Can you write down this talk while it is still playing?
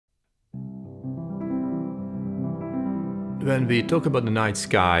When we talk about the night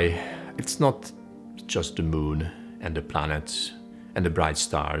sky, it's not just the moon and the planets and the bright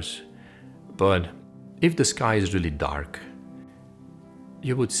stars, but if the sky is really dark,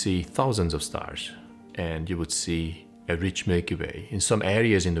 you would see thousands of stars and you would see a rich Milky Way. In some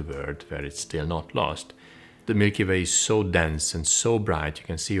areas in the world where it's still not lost, the Milky Way is so dense and so bright you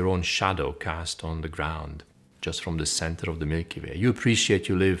can see your own shadow cast on the ground just from the center of the Milky Way. You appreciate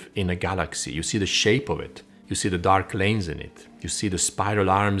you live in a galaxy, you see the shape of it. You see the dark lanes in it. You see the spiral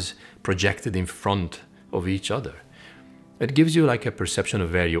arms projected in front of each other. It gives you like a perception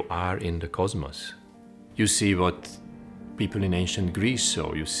of where you are in the cosmos. You see what people in ancient Greece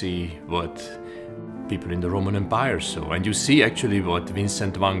saw. You see what people in the Roman Empire saw. And you see actually what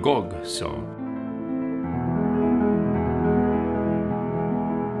Vincent van Gogh saw.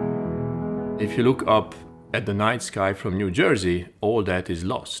 If you look up at the night sky from New Jersey, all that is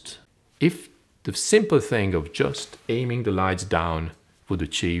lost. If the simple thing of just aiming the lights down would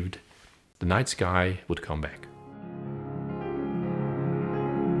achieved, the night sky would come back.